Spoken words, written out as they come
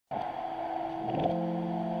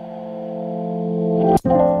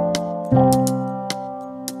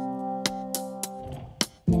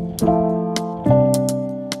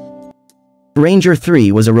Ranger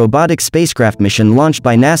 3 was a robotic spacecraft mission launched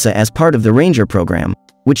by NASA as part of the Ranger program,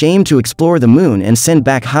 which aimed to explore the Moon and send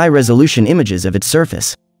back high-resolution images of its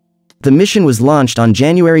surface. The mission was launched on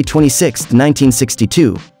January 26,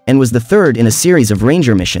 1962, and was the third in a series of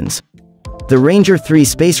Ranger missions. The Ranger 3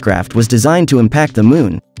 spacecraft was designed to impact the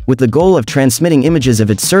Moon, with the goal of transmitting images of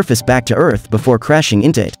its surface back to Earth before crashing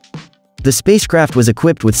into it. The spacecraft was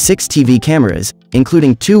equipped with 6 TV cameras,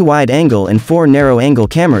 including 2 wide-angle and 4 narrow-angle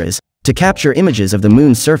cameras, to capture images of the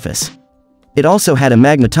Moon's surface. It also had a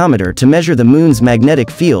magnetometer to measure the Moon's magnetic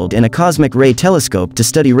field and a cosmic ray telescope to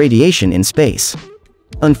study radiation in space.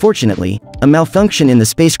 Unfortunately, a malfunction in the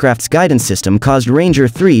spacecraft's guidance system caused Ranger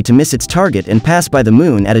 3 to miss its target and pass by the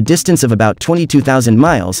Moon at a distance of about 22,000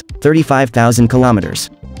 miles, 35,000 kilometers.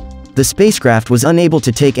 The spacecraft was unable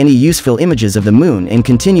to take any useful images of the Moon and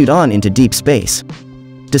continued on into deep space.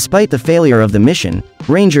 Despite the failure of the mission,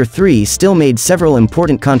 Ranger 3 still made several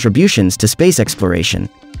important contributions to space exploration.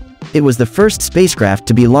 It was the first spacecraft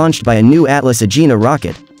to be launched by a new Atlas-Agena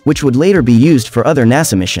rocket, which would later be used for other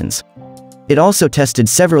NASA missions. It also tested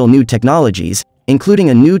several new technologies,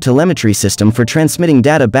 including a new telemetry system for transmitting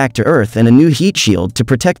data back to Earth and a new heat shield to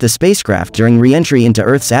protect the spacecraft during re-entry into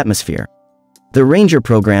Earth's atmosphere. The Ranger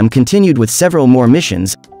program continued with several more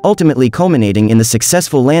missions, ultimately culminating in the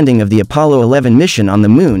successful landing of the Apollo 11 mission on the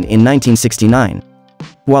Moon in 1969.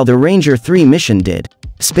 While the Ranger 3 mission did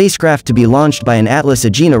spacecraft to be launched by an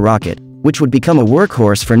Atlas-Agena rocket, which would become a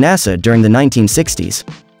workhorse for NASA during the 1960s.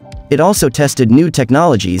 It also tested new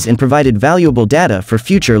technologies and provided valuable data for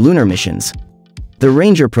future lunar missions. The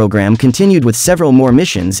Ranger program continued with several more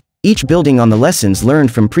missions, each building on the lessons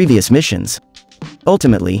learned from previous missions.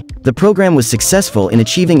 Ultimately, the program was successful in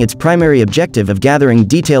achieving its primary objective of gathering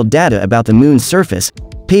detailed data about the Moon's surface,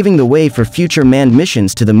 paving the way for future manned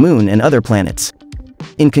missions to the Moon and other planets.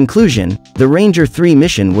 In conclusion, the Ranger 3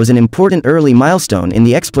 mission was an important early milestone in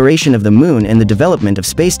the exploration of the Moon and the development of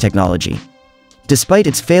space technology. Despite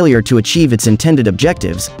its failure to achieve its intended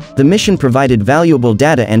objectives, the mission provided valuable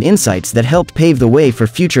data and insights that helped pave the way for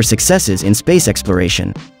future successes in space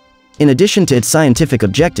exploration. In addition to its scientific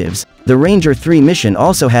objectives, the Ranger 3 mission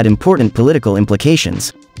also had important political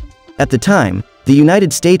implications. At the time, the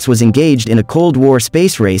United States was engaged in a Cold War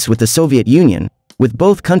space race with the Soviet Union, with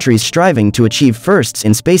both countries striving to achieve firsts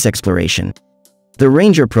in space exploration. The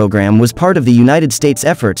Ranger program was part of the United States'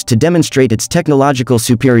 efforts to demonstrate its technological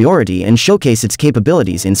superiority and showcase its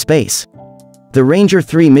capabilities in space. The Ranger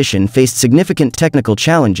 3 mission faced significant technical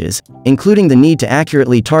challenges, including the need to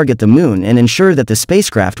accurately target the Moon and ensure that the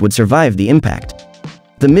spacecraft would survive the impact.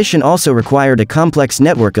 The mission also required a complex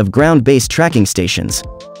network of ground-based tracking stations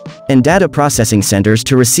and data processing centers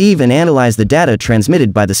to receive and analyze the data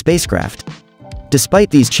transmitted by the spacecraft. Despite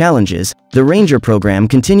these challenges, the Ranger program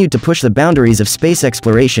continued to push the boundaries of space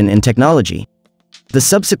exploration and technology. The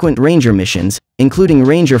subsequent Ranger missions, including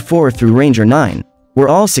Ranger 4 through Ranger 9, were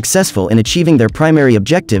all successful in achieving their primary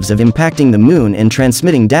objectives of impacting the Moon and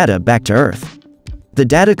transmitting data back to Earth. The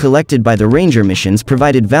data collected by the Ranger missions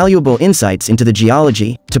provided valuable insights into the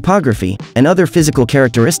geology, topography, and other physical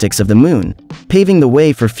characteristics of the Moon, paving the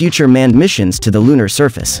way for future manned missions to the lunar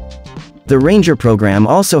surface. The Ranger program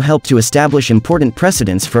also helped to establish important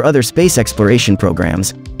precedents for other space exploration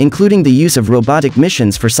programs, including the use of robotic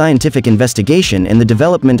missions for scientific investigation and the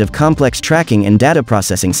development of complex tracking and data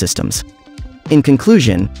processing systems. In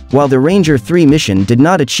conclusion, while the Ranger 3 mission did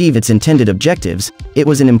not achieve its intended objectives, it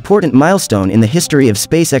was an important milestone in the history of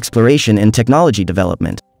space exploration and technology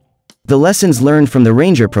development. The lessons learned from the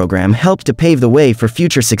Ranger program helped to pave the way for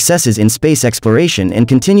future successes in space exploration and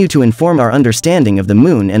continue to inform our understanding of the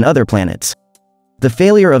Moon and other planets. The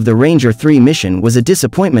failure of the Ranger 3 mission was a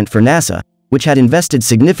disappointment for NASA, which had invested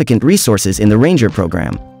significant resources in the Ranger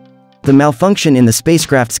program. The malfunction in the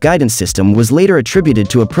spacecraft's guidance system was later attributed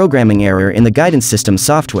to a programming error in the guidance system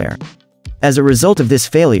software. As a result of this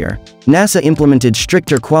failure, NASA implemented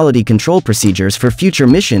stricter quality control procedures for future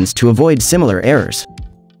missions to avoid similar errors.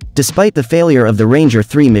 Despite the failure of the Ranger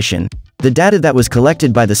 3 mission, the data that was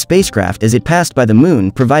collected by the spacecraft as it passed by the Moon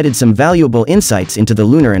provided some valuable insights into the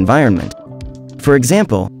lunar environment. For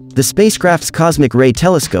example, the spacecraft's cosmic ray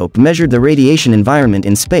telescope measured the radiation environment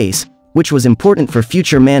in space, which was important for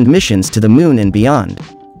future manned missions to the Moon and beyond.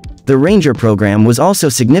 The Ranger program was also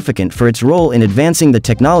significant for its role in advancing the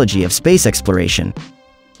technology of space exploration.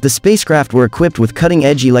 The spacecraft were equipped with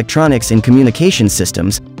cutting-edge electronics and communication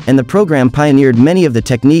systems, and the program pioneered many of the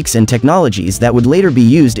techniques and technologies that would later be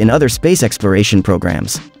used in other space exploration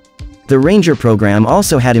programs. The Ranger program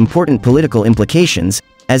also had important political implications,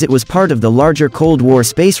 as it was part of the larger Cold War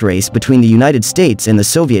space race between the United States and the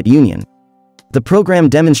Soviet Union. The program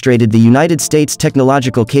demonstrated the United States'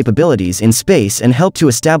 technological capabilities in space and helped to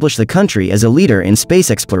establish the country as a leader in space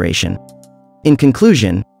exploration. In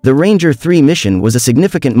conclusion, the Ranger 3 mission was a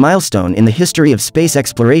significant milestone in the history of space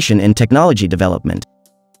exploration and technology development.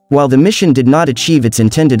 While the mission did not achieve its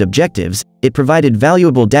intended objectives, it provided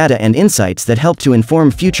valuable data and insights that helped to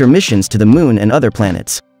inform future missions to the Moon and other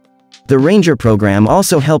planets. The Ranger program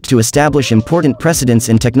also helped to establish important precedents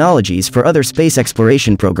and technologies for other space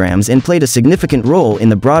exploration programs and played a significant role in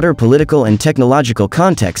the broader political and technological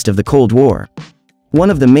context of the Cold War. One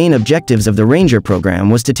of the main objectives of the Ranger program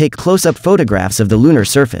was to take close-up photographs of the lunar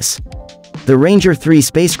surface. The Ranger 3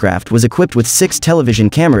 spacecraft was equipped with 6 television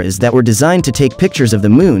cameras that were designed to take pictures of the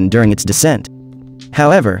Moon during its descent.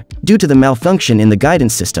 However, due to the malfunction in the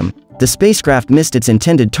guidance system, the spacecraft missed its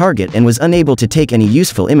intended target and was unable to take any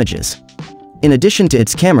useful images. In addition to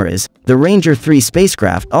its cameras, the Ranger 3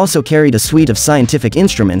 spacecraft also carried a suite of scientific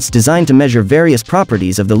instruments designed to measure various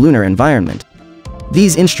properties of the lunar environment.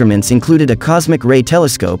 These instruments included a cosmic ray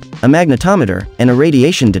telescope, a magnetometer, and a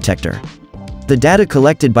radiation detector. The data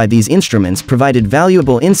collected by these instruments provided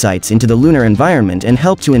valuable insights into the lunar environment and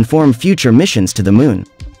helped to inform future missions to the Moon.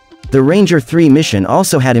 The Ranger 3 mission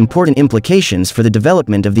also had important implications for the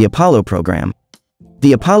development of the Apollo program.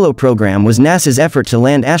 The Apollo program was NASA's effort to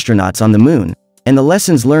land astronauts on the Moon, and the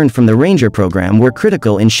lessons learned from the Ranger program were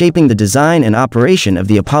critical in shaping the design and operation of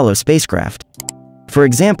the Apollo spacecraft. For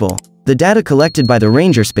example, the data collected by the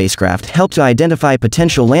Ranger spacecraft helped to identify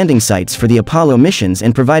potential landing sites for the Apollo missions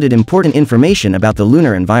and provided important information about the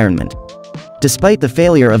lunar environment. Despite the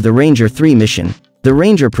failure of the Ranger 3 mission, the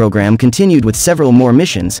Ranger program continued with several more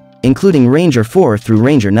missions, including Ranger 4 through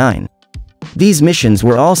Ranger 9. These missions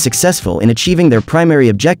were all successful in achieving their primary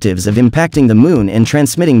objectives of impacting the Moon and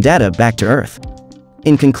transmitting data back to Earth.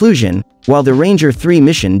 In conclusion, while the Ranger 3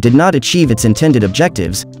 mission did not achieve its intended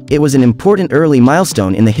objectives, it was an important early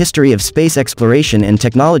milestone in the history of space exploration and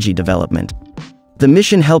technology development. The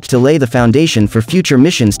mission helped to lay the foundation for future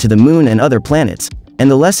missions to the Moon and other planets, and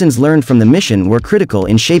the lessons learned from the mission were critical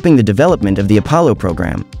in shaping the development of the Apollo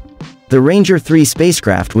program. The Ranger 3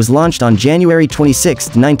 spacecraft was launched on January 26,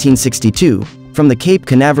 1962, from the Cape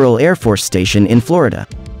Canaveral Air Force Station in Florida.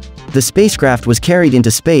 The spacecraft was carried into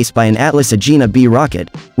space by an Atlas-Agena B rocket,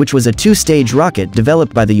 which was a 2-stage rocket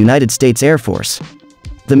developed by the United States Air Force.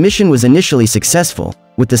 The mission was initially successful,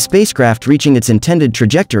 with the spacecraft reaching its intended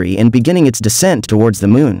trajectory and beginning its descent towards the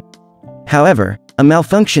Moon. However, a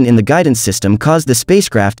malfunction in the guidance system caused the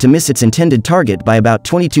spacecraft to miss its intended target by about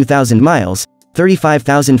 22,000 miles,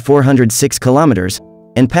 35,406 kilometers,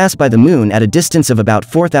 and pass by the Moon at a distance of about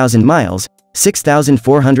 4,000 miles,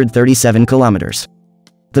 6,437 kilometers.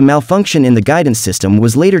 The malfunction in the guidance system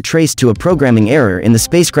was later traced to a programming error in the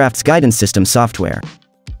spacecraft's guidance system software.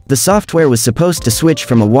 The software was supposed to switch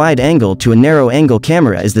from a wide-angle to a narrow-angle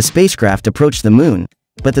camera as the spacecraft approached the Moon,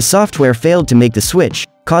 but the software failed to make the switch,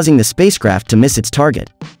 causing the spacecraft to miss its target.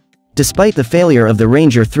 Despite the failure of the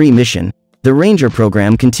Ranger 3 mission, the Ranger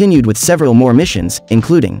program continued with several more missions,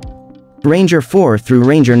 including Ranger 4 through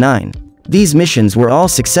Ranger 9. These missions were all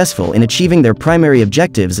successful in achieving their primary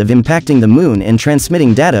objectives of impacting the Moon and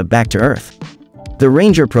transmitting data back to Earth. The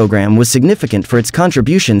Ranger program was significant for its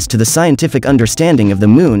contributions to the scientific understanding of the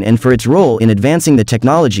Moon and for its role in advancing the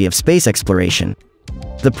technology of space exploration.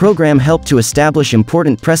 The program helped to establish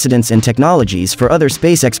important precedents and technologies for other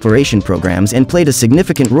space exploration programs and played a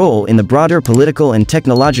significant role in the broader political and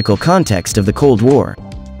technological context of the Cold War.